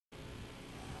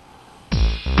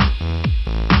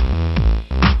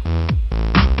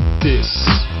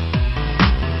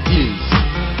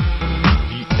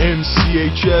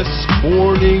MCHS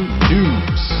Morning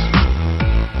News.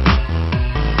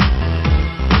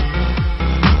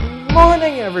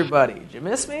 Morning, everybody. Did you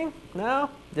miss me? No?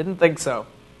 Didn't think so.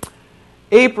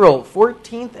 April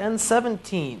 14th and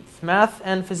 17th, Math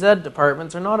and Phys Ed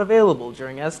departments are not available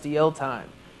during SDL time.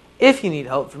 If you need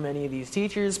help from any of these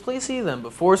teachers, please see them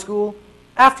before school,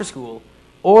 after school,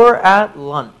 or at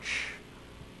lunch.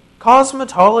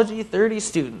 Cosmetology 30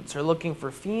 students are looking for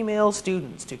female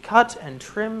students to cut and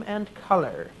trim and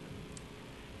color.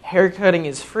 Haircutting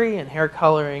is free and hair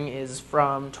coloring is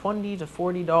from $20 to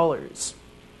 $40.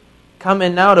 Come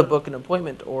in now to book an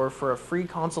appointment or for a free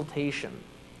consultation.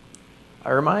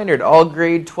 A reminder to all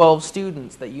grade 12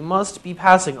 students that you must be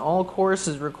passing all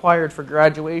courses required for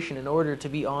graduation in order to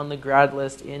be on the grad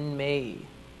list in May.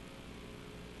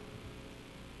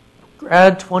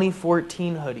 Grad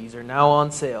 2014 hoodies are now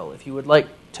on sale. If you would like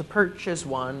to purchase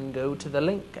one, go to the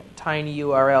link at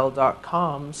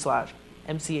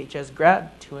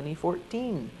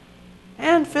tinyurl.com/MCHSgrad2014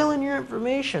 and fill in your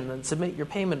information, then submit your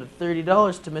payment of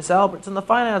 $30 to Miss Alberts in the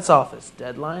finance office.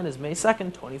 Deadline is May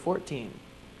 2nd, 2014.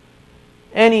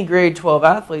 Any grade 12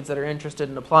 athletes that are interested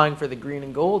in applying for the Green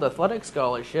and Gold Athletic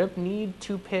Scholarship need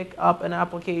to pick up an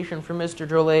application from Mr.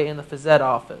 Drolet in the Phys Ed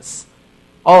office.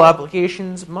 All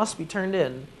applications must be turned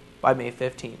in by May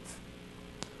 15th.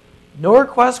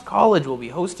 Norquest College will be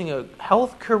hosting a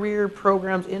Health Career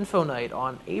Programs Info Night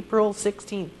on April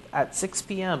 16th at 6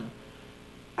 p.m.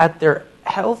 at their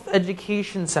Health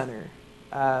Education Center,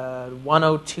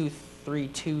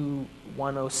 10232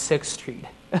 106th Street.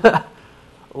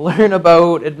 Learn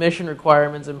about admission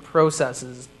requirements and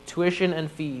processes, tuition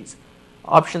and fees,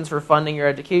 options for funding your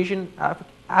education,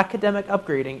 academic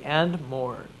upgrading, and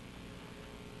more.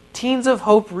 Teens of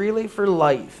Hope Relay for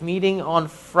Life, meeting on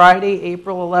Friday,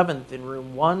 April 11th in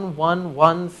room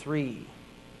 1113.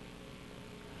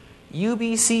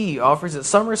 UBC offers a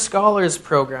Summer Scholars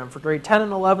Program for grade 10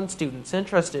 and 11 students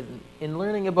interested in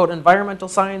learning about environmental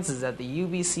sciences at the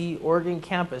UBC Oregon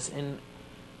campus in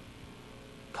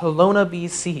Kelowna,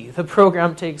 BC. The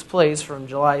program takes place from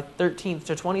July 13th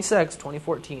to 26th,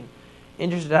 2014.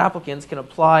 Interested applicants can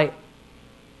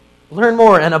learn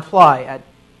more and apply at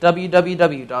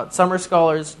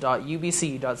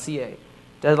www.summerscholars.ubc.ca.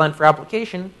 Deadline for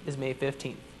application is May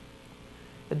 15th.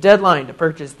 The deadline to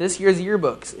purchase this year's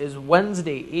yearbooks is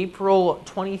Wednesday, April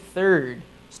 23rd.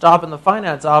 Stop in the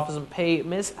finance office and pay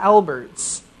Miss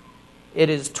Alberts. It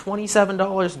is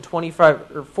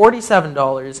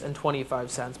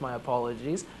 $47.25. My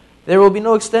apologies. There will be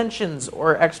no extensions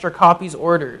or extra copies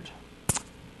ordered.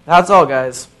 That's all,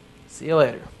 guys. See you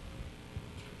later.